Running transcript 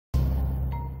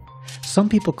Some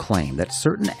people claim that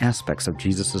certain aspects of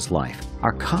Jesus' life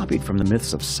are copied from the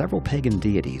myths of several pagan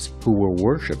deities who were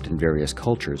worshipped in various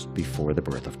cultures before the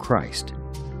birth of Christ.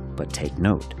 But take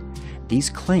note, these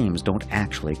claims don't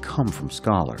actually come from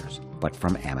scholars, but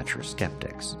from amateur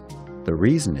skeptics. The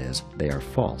reason is they are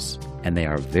false, and they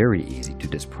are very easy to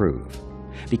disprove.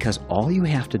 Because all you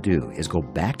have to do is go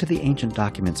back to the ancient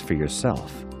documents for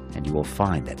yourself, and you will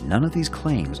find that none of these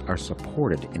claims are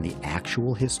supported in the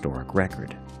actual historic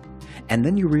record. And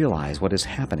then you realize what is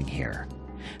happening here,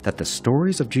 that the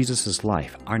stories of Jesus'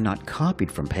 life are not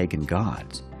copied from pagan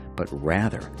gods, but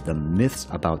rather the myths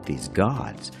about these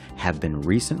gods have been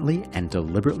recently and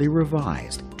deliberately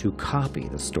revised to copy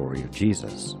the story of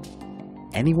Jesus.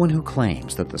 Anyone who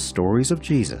claims that the stories of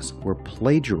Jesus were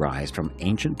plagiarized from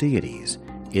ancient deities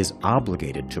is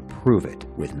obligated to prove it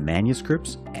with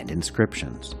manuscripts and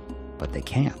inscriptions, but they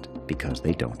can't because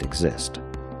they don't exist.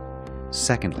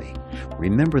 Secondly,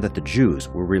 remember that the Jews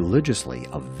were religiously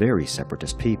a very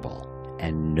separatist people,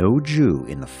 and no Jew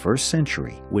in the first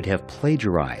century would have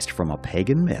plagiarized from a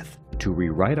pagan myth to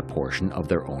rewrite a portion of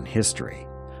their own history,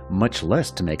 much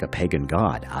less to make a pagan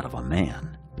god out of a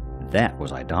man. That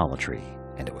was idolatry,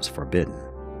 and it was forbidden.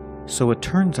 So it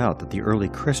turns out that the early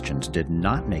Christians did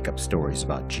not make up stories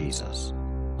about Jesus.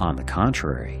 On the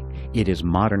contrary, it is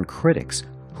modern critics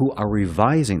who are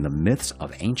revising the myths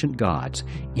of ancient gods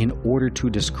in order to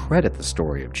discredit the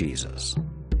story of Jesus.